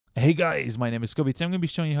Hey guys, my name is Scoby. Today I'm going to be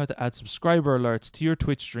showing you how to add subscriber alerts to your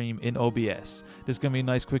Twitch stream in OBS. This is going to be a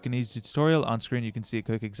nice, quick and easy tutorial. On screen you can see a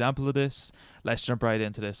quick example of this. Let's jump right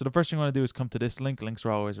into this. So the first thing you want to do is come to this link. Links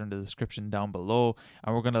are always in the description down below.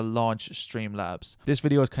 And we're going to launch Streamlabs. This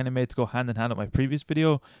video is kind of made to go hand in hand with my previous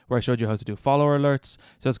video where I showed you how to do follower alerts.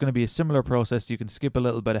 So it's going to be a similar process. You can skip a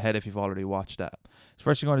little bit ahead if you've already watched that. So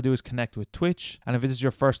first thing you want to do is connect with Twitch. And if this is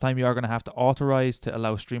your first time, you are going to have to authorize to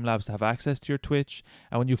allow Streamlabs to have access to your Twitch.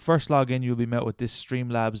 And when you first log in, you'll be met with this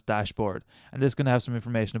Streamlabs dashboard. And this is going to have some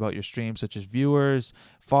information about your stream, such as viewers,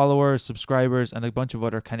 followers, subscribers, and a bunch of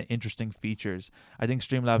other kind of interesting features. I think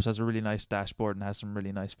Streamlabs has a really nice dashboard and has some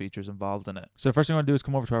really nice features involved in it. So the first thing we're going to do is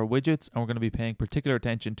come over to our widgets, and we're going to be paying particular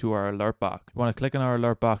attention to our alert box. We want to click on our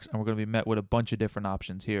alert box, and we're going to be met with a bunch of different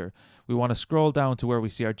options here. We want to scroll down to where we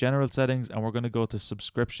see our general settings, and we're going to go to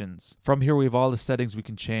subscriptions. From here, we have all the settings we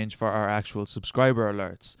can change for our actual subscriber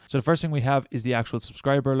alerts. So the first thing we have is the actual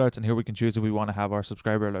subscriber alerts, and here we can choose if we want to have our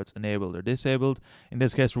subscriber alerts enabled or disabled. In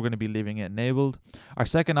this case, we're going to be leaving it enabled. Our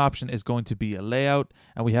second option is going to be a layout,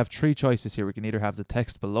 and we have three choices here. We can either have the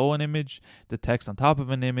text below an image, the text on top of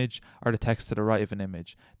an image, or the text to the right of an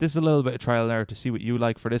image. This is a little bit of trial and error to see what you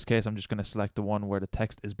like. For this case, I'm just going to select the one where the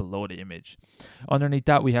text is below the image. Underneath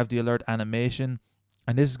that, we have the alert animation.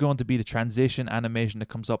 And this is going to be the transition animation that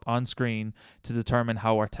comes up on screen to determine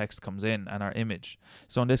how our text comes in and our image.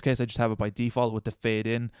 So in this case, I just have it by default with the fade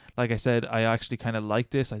in. Like I said, I actually kind of like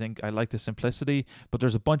this. I think I like the simplicity, but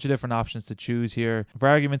there's a bunch of different options to choose here. For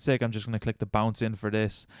argument's sake, I'm just going to click the bounce in for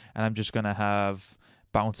this, and I'm just going to have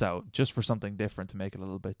bounce out just for something different to make it a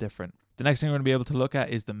little bit different. The next thing we're going to be able to look at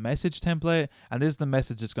is the message template, and this is the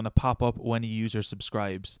message that's going to pop up when a user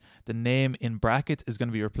subscribes. The name in brackets is going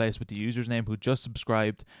to be replaced with the user's name who just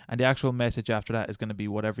subscribed, and the actual message after that is going to be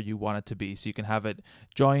whatever you want it to be. So you can have it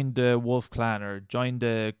join the Wolf Clan or join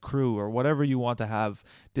the crew or whatever you want to have.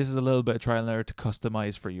 This is a little bit of trial and error to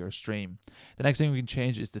customize for your stream. The next thing we can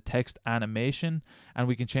change is the text animation, and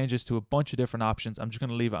we can change this to a bunch of different options. I'm just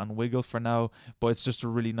going to leave it on wiggle for now, but it's just a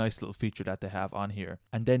really nice little feature that they have on here.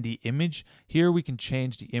 And then the image. Here we can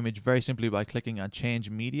change the image very simply by clicking on change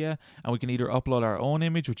media, and we can either upload our own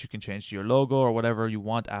image, which you can change to your logo or whatever you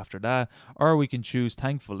want after that, or we can choose,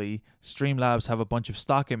 thankfully, Streamlabs have a bunch of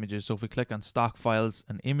stock images. So if we click on stock files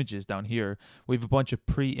and images down here, we have a bunch of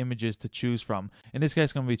pre-images to choose from. In this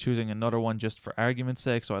case, I'm going to be choosing another one just for argument's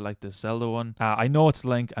sake, so I like the Zelda one. I know it's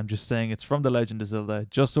Link, I'm just saying it's from The Legend of Zelda,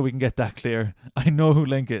 just so we can get that clear. I know who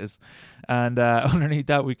Link is. And underneath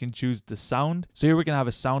that, we can choose the sound. So here we can have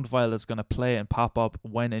a sound file that's going to play and pop up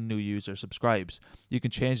when a new user subscribes. You can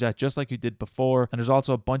change that just like you did before, and there's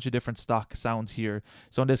also a bunch of different stock sounds here.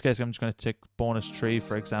 So in this case, I'm just going to tick bonus tree,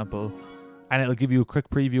 for example, and it'll give you a quick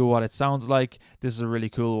preview of what it sounds like. This is a really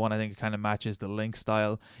cool one. I think it kind of matches the Link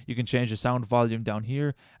style. You can change the sound volume down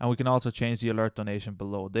here, and we can also change the alert donation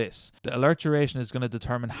below this. The alert duration is going to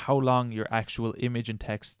determine how long your actual image and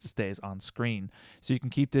text stays on screen. So you can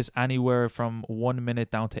keep this anywhere from 1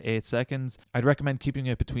 minute down to 8 seconds. I'd recommend keeping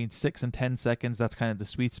it between 6 and 10 seconds. That's kind of the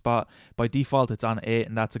sweet spot. By default, it's on 8,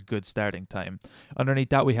 and that's a good starting time. Underneath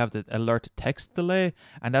that, we have the alert text delay,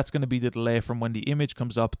 and that's going to be the delay from when the image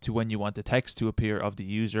comes up to when you want the text to appear of the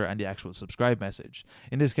user and the actual subscribe message.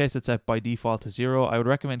 In this case, it's set by default to 0. I would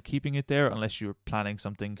recommend keeping it there unless you're planning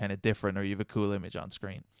something kind of different or you have a cool image on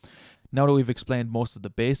screen. Now that we've explained most of the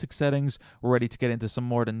basic settings, we're ready to get into some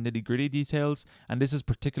more of the nitty-gritty details, and this is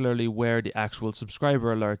particularly where the actual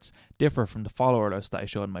subscriber alerts differ from the follower alerts that I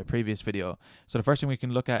showed in my previous video. So the first thing we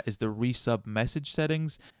can look at is the resub message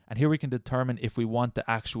settings, and here we can determine if we want the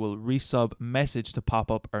actual resub message to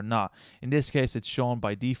pop up or not. In this case, it's shown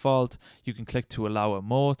by default. You can click to allow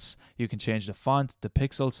emotes, you can change the font, the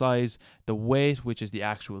pixel size, the weight, which is the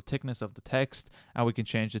actual thickness of the text, and we can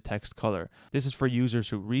change the text color. This is for users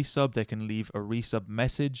who resub. They can leave a resub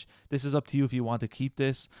message. This is up to you if you want to keep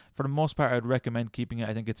this. For the most part, I'd recommend keeping it.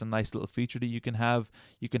 I think it's a nice little feature that you can have.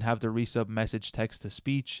 You can have the resub message text to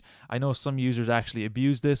speech. I know some users actually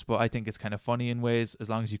abuse this, but I think it's kind of funny in ways. As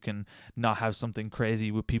long as you can not have something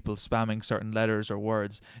crazy with people spamming certain letters or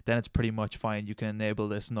words, then it's pretty much fine. You can enable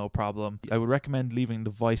this, no problem. I would recommend leaving the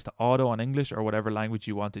voice to auto on English or whatever language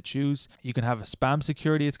you want to choose. You can have a spam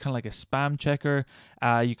security. It's kind of like a spam checker.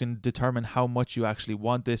 You can determine how much you actually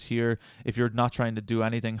want this here. If you're not trying to do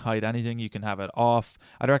anything, hide anything, you can have it off.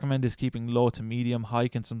 I'd recommend this keeping low to medium. High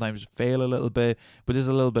can sometimes fail a little bit, but there's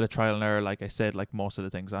a little bit of trial and error, like I said, like most of the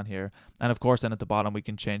things on here. And of course, then at the bottom, we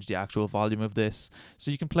can change the actual volume of this.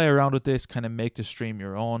 So you can play around with this, kind of make the stream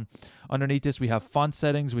your own. Underneath this, we have font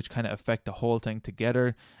settings, which kind of affect the whole thing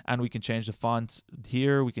together. And we can change the font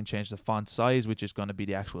here. We can change the font size, which is going to be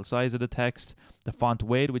the actual size of the text. The font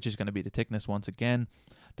weight, which is going to be the thickness once again.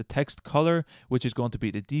 the text color, which is going to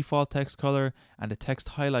be the default text color, and the text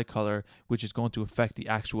highlight color, which is going to affect the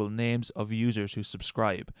actual names of users who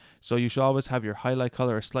subscribe. So you should always have your highlight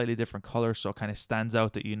color a slightly different color, so it kind of stands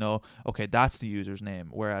out that you know, okay, that's the user's name,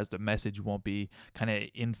 whereas the message won't be kind of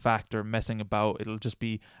in fact or messing about. It'll just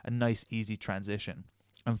be a nice easy transition.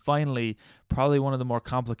 And finally, probably one of the more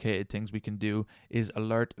complicated things we can do is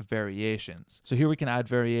alert variations. So here we can add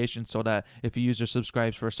variations so that if a user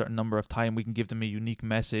subscribes for a certain number of time, we can give them a unique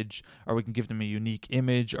message, or we can give them a unique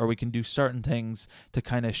image, or we can do certain things to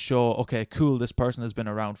kind of show, okay, cool, this person has been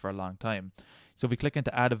around for a long time. So if we click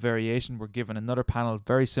into add a variation, we're given another panel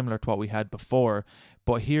very similar to what we had before,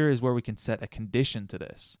 but here is where we can set a condition to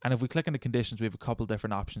this. And if we click into conditions, we have a couple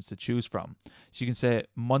different options to choose from. So you can say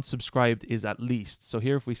month subscribed is at least. So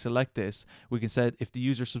here, if we select this, we can say if the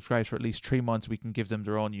user subscribes for at least 3 months, we can give them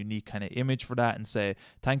their own unique kind of image for that and say,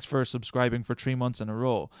 thanks for subscribing for 3 months in a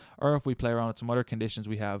row. Or if we play around with some other conditions,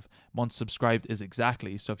 we have month subscribed is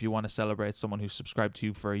exactly. So if you want to celebrate someone who subscribed to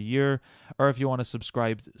you for a year, or if you want a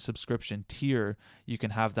subscription tier, you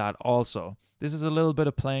can have that also. This is a little bit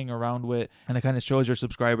of playing around with, and it kind of shows your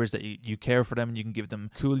subscribers that you care for them, and you can give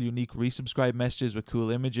them cool, unique resubscribe messages with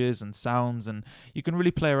cool images and sounds, and you can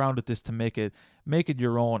really play around with this to make it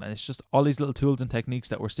your own. And it's just all these little tools and techniques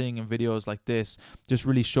that we're seeing in videos like this just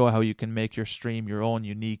really show how you can make your stream your own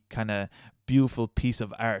unique kind of beautiful piece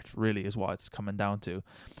of art, really is what it's coming down to.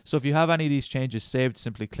 So if you have any of these changes saved,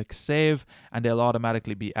 simply click save and they'll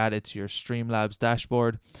automatically be added to your Streamlabs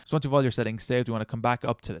dashboard. So once you have all your settings saved, you want to come back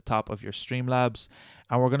up to the top of your Streamlabs,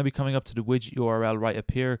 and we're going to be coming up to the widget URL right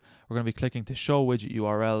up here. We're going to be clicking to show widget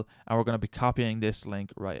URL, and we're going to be copying this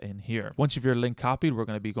link right in here. Once you have your link copied, we're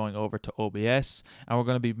going to be going over to OBS, and we're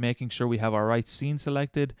going to be making sure we have our right scene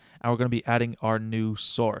selected, and we're going to be adding our new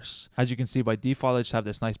source. As you can see, by default, I just have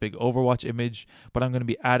this nice big Overwatch image, but I'm going to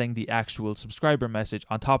be adding the actual subscriber message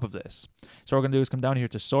on top of this. So what we're going to do is come down here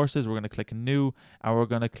to sources, we're going to click new, and we're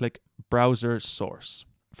going to click browser source.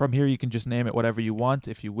 From here, you can just name it whatever you want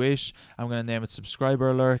if you wish. I'm going to name it subscriber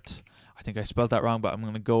alert. I think I spelled that wrong, but I'm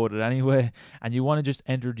going to go with it anyway. And you want to just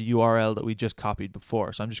enter the URL that we just copied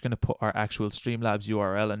before. So I'm just going to put our actual Streamlabs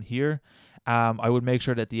URL in here. I would make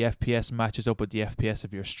sure that the FPS matches up with the FPS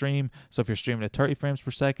of your stream. So if you're streaming at 30 frames per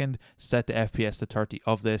second, set the FPS to 30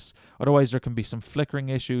 of this. Otherwise, there can be some flickering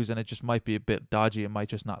issues and it just might be a bit dodgy. It might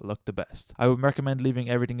just not look the best. I would recommend leaving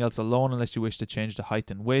everything else alone unless you wish to change the height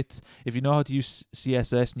and width. If you know how to use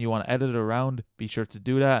CSS and you want to edit it around, be sure to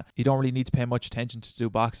do that. You don't really need to pay much attention to the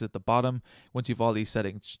boxes at the bottom. Once you've all these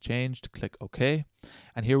settings changed, click OK.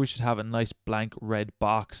 And here we should have a nice blank red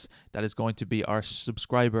box that is going to be our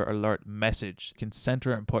subscriber alert message. You can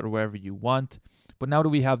center it and put it wherever you want. But now that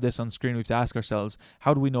we have this on screen, we have to ask ourselves,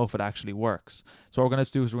 how do we know if it actually works? So what we're going to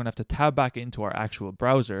have to do is we're going to have to tab back into our actual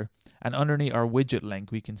browser, and underneath our widget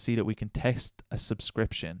link, we can see that we can test a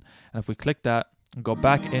subscription. And if we click that and go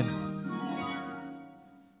back in,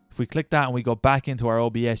 if we click that and we go back into our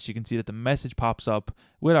OBS, you can see that the message pops up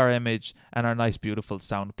with our image and our nice beautiful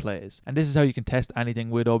sound plays. And this is how you can test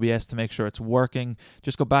anything with OBS to make sure it's working.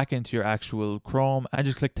 Just go back into your actual Chrome and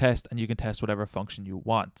just click test, and you can test whatever function you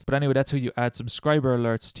want. But anyway, that's how you add subscriber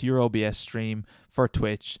alerts to your OBS stream for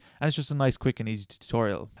Twitch, and it's just a nice, quick and easy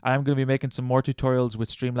tutorial. I am going to be making some more tutorials with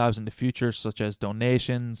Streamlabs in the future, such as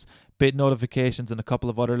donations, bit notifications, and a couple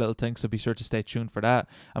of other little things, so be sure to stay tuned for that.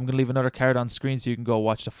 I'm going to leave another card on screen so you can go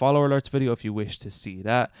watch the follower alerts video if you wish to see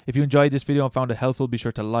that. If you enjoyed this video and found it helpful, be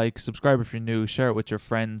sure to like, subscribe if you're new, share it with your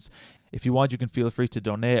friends. If you want, you can feel free to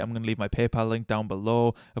donate. I'm going to leave my PayPal link down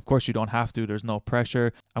below. Of course, you don't have to. There's no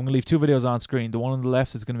pressure. I'm going to leave 2 videos on screen. The one on the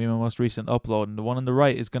left is going to be my most recent upload, and the one on the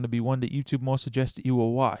right is going to be one that YouTube most suggests that you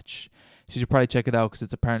will watch. So you should probably check it out because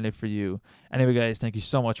it's apparently for you. Anyway, guys, thank you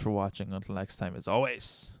so much for watching. Until next time, as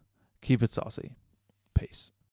always, keep it saucy. Peace.